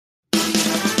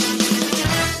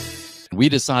We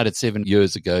decided 7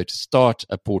 years ago to start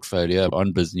a portfolio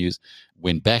on BizNews,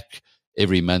 went back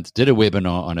every month, did a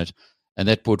webinar on it, and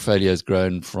that portfolio has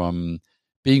grown from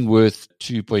being worth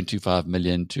 2.25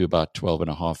 million to about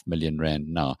 12.5 million rand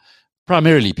now,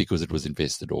 primarily because it was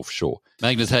invested offshore.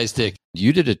 Magnus Heystek,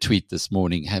 you did a tweet this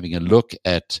morning having a look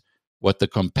at what the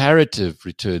comparative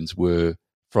returns were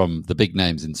from the big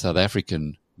names in South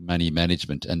African money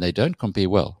management, and they don't compare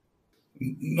well.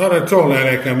 Not at all,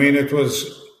 Alec. I mean, it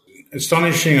was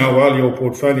astonishing how well your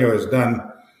portfolio has done.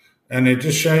 And it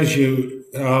just shows you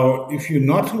how, if you're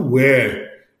not aware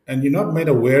and you're not made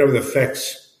aware of the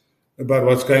facts about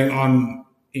what's going on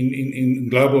in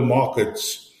global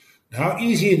markets, how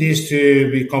easy it is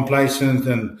to be complacent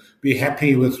and be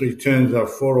happy with returns of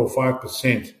 4 or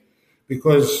 5%,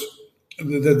 because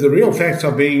the real facts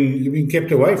you're being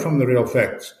kept away from the real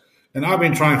facts. And I've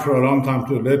been trying for a long time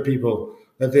to alert people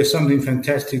that there's something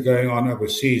fantastic going on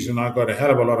overseas, and I got a hell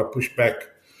of a lot of pushback,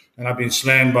 and I've been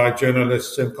slammed by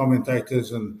journalists and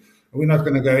commentators, and we're not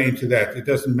going to go into that. It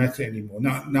doesn't matter anymore.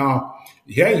 Now,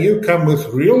 here you come with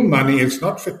real money. It's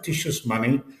not fictitious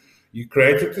money. You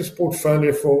created this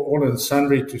portfolio for all and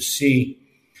sundry to see.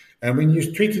 And when you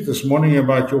tweeted this morning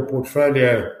about your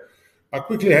portfolio, I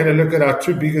quickly had a look at our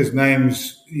two biggest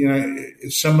names,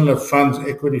 similar funds,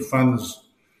 equity funds.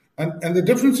 And the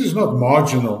difference is not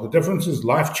marginal. The difference is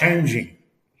life-changing.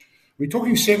 We're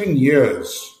talking 7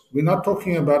 years. We're not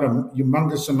talking about a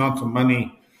humongous amount of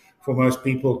money for most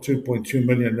people, 2.2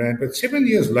 million rand. But 7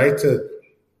 years later,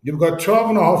 you've got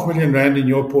 12.5 million rand in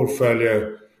your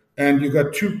portfolio, and you've got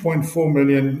 2.4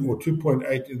 million or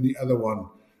 2.8 in the other one.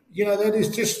 That is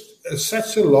just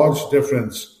such a large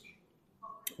difference.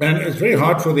 And it's very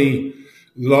hard for the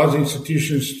large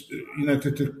institutions,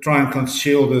 to try and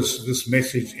conceal this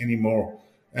message anymore.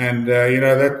 And,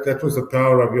 that was the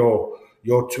power of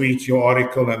your tweet, your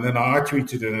article. And then I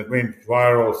tweeted and it went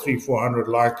viral, 300-400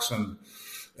 likes.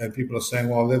 And people are saying,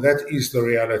 well, that is the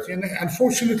reality. And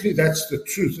unfortunately, that's the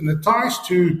truth. And it ties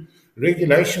to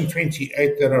Regulation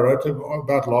 28 that I wrote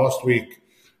about last week.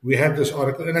 We had this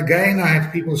article. And again, I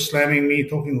had people slamming me,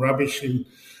 talking rubbish, and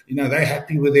they're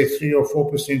happy with their 3 or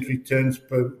 4% returns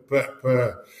per.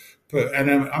 And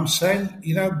I'm saying,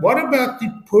 what about the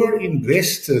poor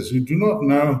investors who do not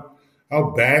know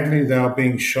how badly they are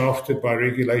being shafted by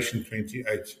Regulation 28?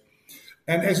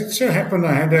 And as it so happened,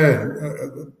 I had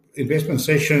a investment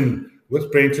session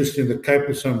with Prentice in the Cape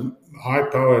with some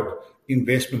high-powered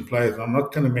investment players. I'm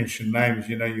not going to mention names.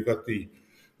 You've got the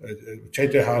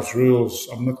Chater House rules.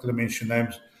 I'm not going to mention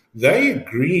names. They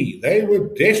agree. They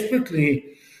would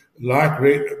desperately like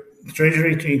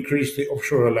Treasury to increase the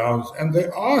offshore allowance, and they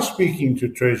are speaking to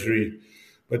Treasury,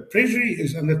 but Treasury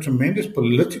is under tremendous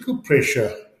political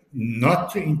pressure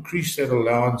not to increase that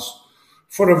allowance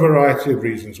for a variety of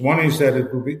reasons. One is that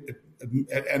it will be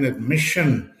an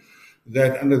admission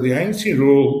that under the ANC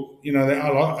rule,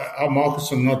 our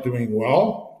markets are not doing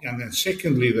well, and then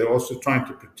secondly, they're also trying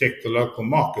to protect the local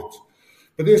market.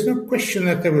 But there's no question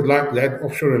that they would like that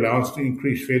offshore allowance to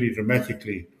increase fairly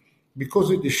dramatically,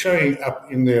 because it is showing up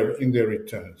in their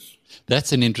returns.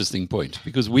 That's an interesting point,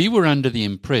 because we were under the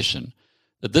impression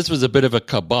that this was a bit of a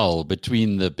cabal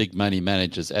between the big money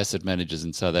managers, asset managers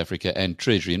in South Africa and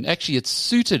Treasury. And actually, it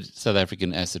suited South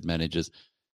African asset managers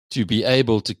to be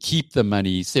able to keep the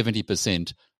money,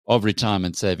 70% of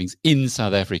retirement savings in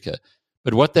South Africa.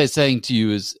 But what they're saying to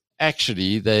you is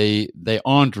actually they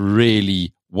aren't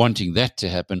really wanting that to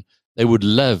happen. They would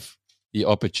love the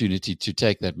opportunity to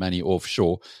take that money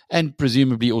offshore and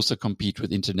presumably also compete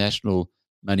with international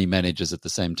money managers at the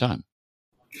same time.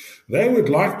 They would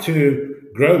like to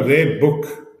grow their book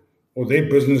or their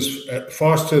business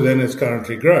faster than it's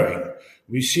currently growing.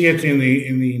 We see it in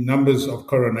the numbers of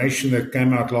Coronation that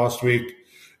came out last week,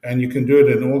 and you can do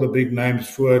it in all the big names,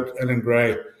 Ford, Allen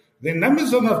Gray. Their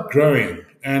numbers are not growing,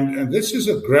 and this is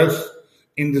a growth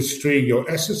industry. Your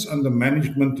assets under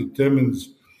management determines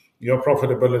your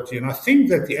profitability. And I think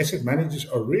that the asset managers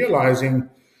are realizing,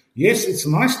 yes, it's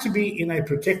nice to be in a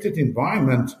protected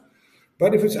environment,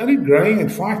 but if it's only growing at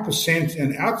 5%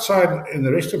 and outside in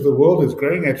the rest of the world it's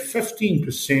growing at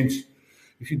 15%,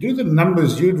 if you do the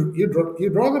numbers,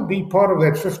 you'd rather be part of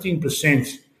that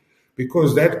 15%,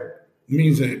 because that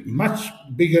means a much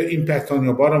bigger impact on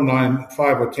your bottom line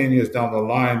 5 or 10 years down the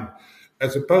line,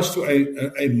 as opposed to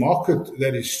a market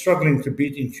that is struggling to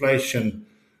beat inflation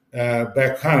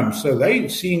back home. So they're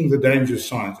seeing the danger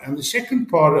signs. And the second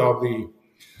part of the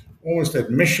almost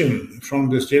admission from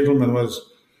this gentleman was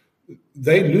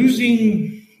they're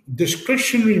losing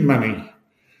discretionary money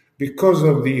because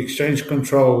of the exchange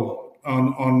control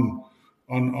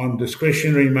on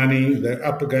discretionary money. They're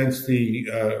up against the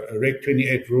Reg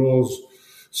 28 rules.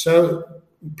 So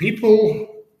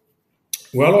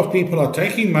well-off people are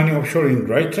taking money offshore in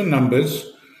greater numbers,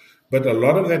 but a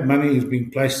lot of that money is being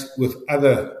placed with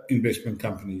other investment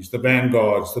companies, the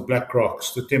Vanguards, the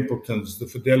BlackRocks, the Templetons, the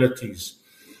Fidelities.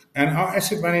 And our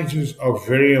asset managers are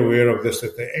very aware of this,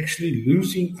 that they're actually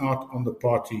losing out on the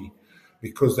party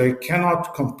because they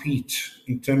cannot compete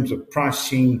in terms of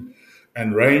pricing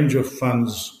and range of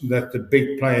funds that the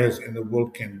big players in the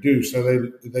world can do. So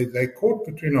they're caught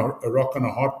between a rock and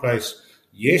a hard place.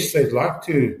 Yes, they'd like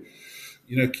to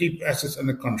keep assets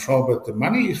under control, but the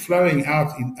money is flowing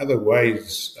out in other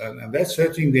ways, and that's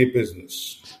hurting their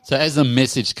business. So as the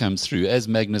message comes through, as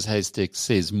Magnus Heystek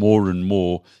says more and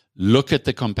more, look at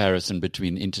the comparison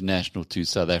between international to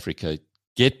South Africa.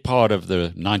 Get part of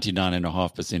the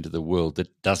 99.5% of the world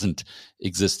that doesn't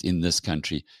exist in this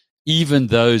country. Even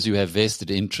those who have vested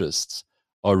interests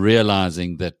are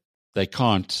realizing that they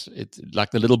can't, it's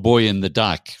like the little boy in the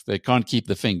dike. They can't keep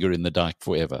the finger in the dike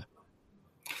forever.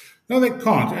 No, they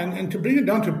can't. And to bring it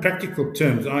down to practical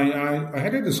terms, I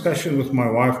had a discussion with my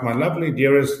wife, my lovely,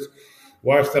 dearest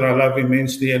wife that I love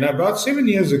immensely. And about 7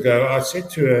 years ago, I said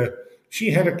to her, she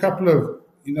had a couple of,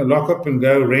 lock up and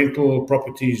go rental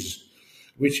properties,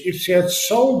 which if she had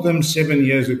sold them 7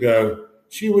 years ago,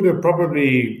 she would have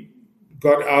probably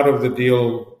got out of the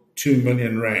deal 2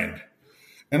 million rand.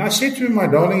 And I said to her, my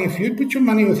darling, if you'd put your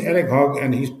money with Alec Hogg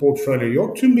and his portfolio,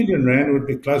 your 2 million rand would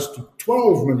be close to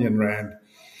 12 million rand.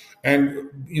 And,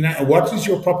 what is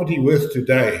your property worth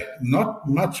today? Not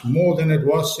much more than it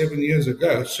was 7 years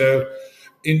ago. So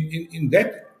in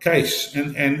that case,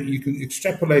 and you can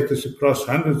extrapolate this across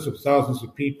hundreds of thousands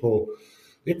of people,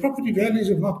 their property values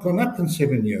have not gone up in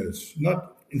 7 years.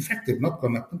 In fact, they've not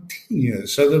gone up in 10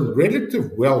 years. So the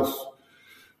relative wealth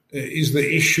is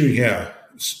the issue here.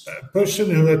 A person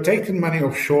who had taken money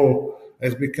offshore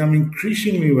has become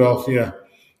increasingly wealthier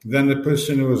than the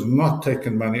person who has not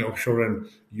taken money offshore. And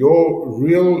your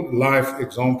real life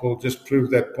example just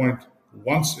proved that point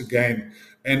once again.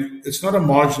 And it's not a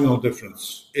marginal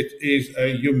difference. It is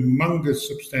a humongous,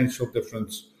 substantial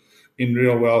difference in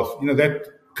real wealth. That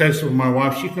case of my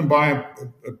wife, she can buy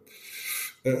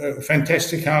a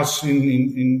fantastic house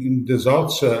in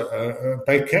Desaltse,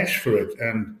 pay cash for it.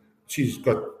 And she's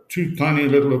got 2 tiny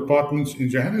little apartments in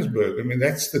Johannesburg. I mean,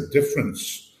 that's the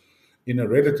difference in a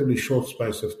relatively short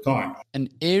space of time. An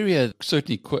area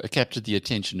certainly captured the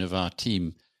attention of our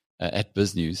team at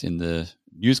BizNews in the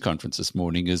news conference this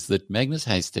morning is that Magnus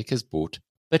Heystek has bought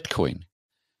Bitcoin.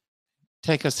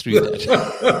 Take us through that.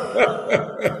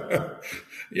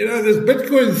 This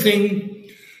Bitcoin thing,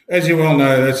 as you well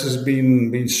know, this has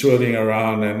been swirling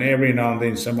around, and every now and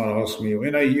then someone asks me,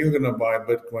 when are you going to buy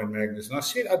Bitcoin, Magnus? And I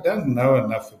said, I don't know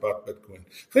enough about Bitcoin.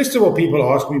 First of all, people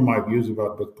ask me my views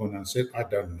about Bitcoin, and I said, I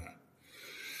don't know.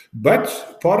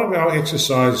 But part of our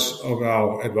exercise of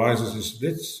our advisors is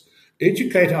let's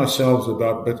educate ourselves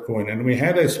about Bitcoin. And we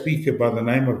had a speaker by the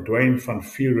name of Dwayne van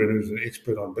Vuren, who's an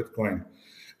expert on Bitcoin.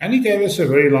 And he gave us a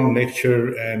very long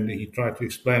lecture, and he tried to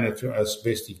explain it to us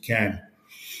best he can.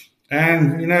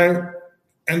 And,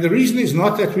 and the reason is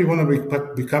not that we want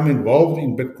to become involved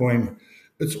in Bitcoin.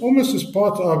 It's almost as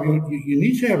part of, you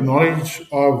need to have knowledge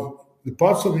of the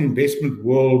parts of the investment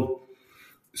world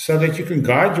so that you can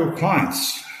guide your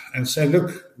clients and say,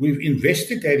 look, we've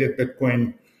investigated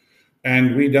Bitcoin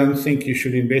and we don't think you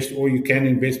should invest, or you can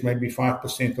invest maybe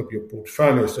 5% of your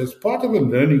portfolio. So it's part of a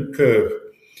learning curve.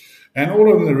 And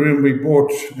all in the room we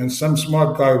bought, and some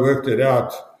smart guy worked it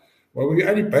out. Well, we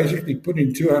only basically put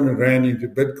in 200 Rand into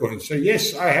Bitcoin. So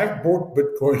yes, I have bought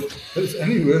Bitcoin, but it's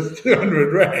only worth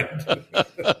 200 Rand.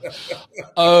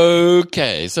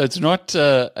 Okay. So it's not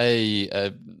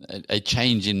a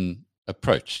change in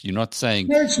approach. You're not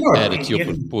saying add it to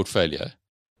your portfolio.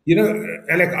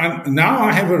 Alec, now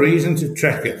I have a reason to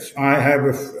track it. I have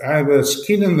a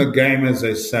skin in the game, as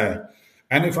they say.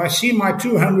 And if I see my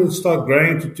 200 start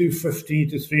growing to 250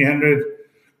 to 300,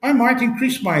 I might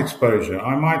increase my exposure.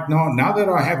 I might now that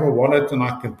I have a wallet and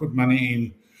I can put money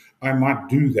in, I might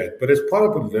do that. But it's part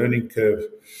of a learning curve.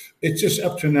 It's just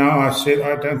up to now, I said,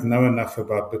 I don't know enough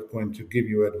about Bitcoin to give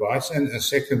you advice. And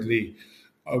secondly,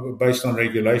 based on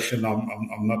regulation,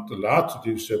 I'm not allowed to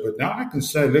do so. But now I can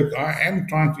say, look, I am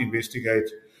trying to investigate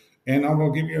and I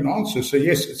will give you an answer. So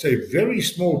yes, it's a very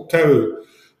small toe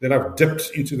that I've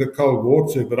dipped into the cold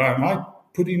water, but I might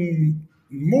put in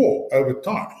more over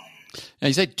time. Now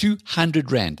you say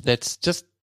 200 Rand. That's just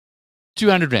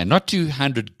 200 Rand, not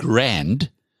 200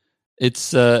 grand. It's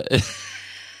 200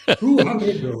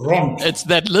 Rand. It's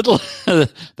that little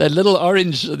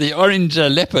orange, the orange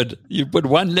leopard. You put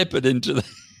one leopard into the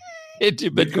into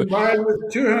You can Bitcoin. buy it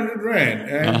with 200 Rand,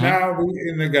 and Uh-huh. now we're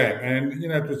in the game. And,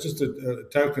 it was just a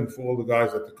token for all the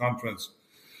guys at the conference.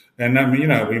 And,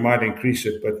 we might increase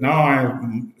it. But now I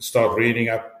start reading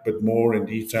up a bit more in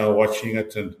detail, watching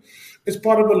it. And it's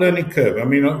part of a learning curve. I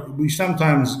mean, we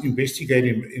sometimes investigate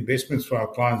investments for our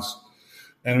clients,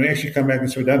 and we actually come back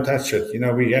and say, don't touch it.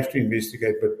 We have to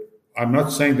investigate. But I'm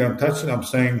not saying don't touch it. I'm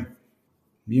saying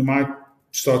you might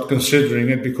start considering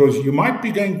it, because people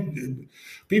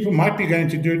might be going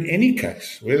to do it in any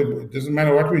case. It doesn't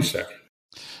matter what we say.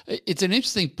 It's an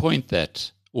interesting point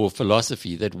or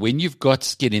philosophy, that when you've got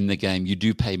skin in the game, you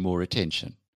do pay more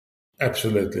attention.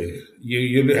 Absolutely.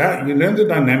 You learn the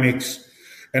dynamics.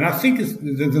 And I think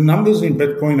the numbers in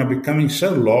Bitcoin are becoming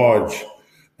so large,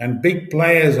 and big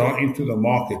players are into the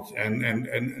market. And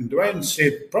Dwayne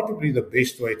said probably the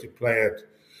best way to play it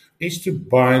is to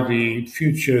buy the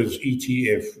futures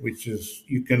ETF, which is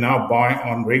you can now buy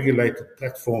on regulated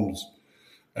platforms.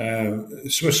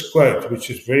 Swiss Quote, which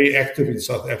is very active in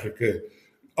South Africa,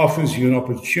 offers you an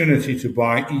opportunity to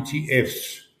buy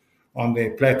ETFs on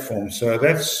their platform. So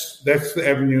that's the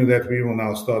avenue that we will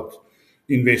now start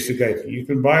investigating. You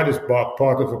can buy it as part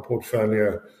of a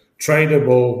portfolio,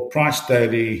 tradable, price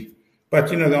daily, but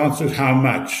the answer is how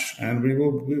much, and we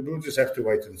will just have to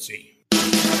wait and see.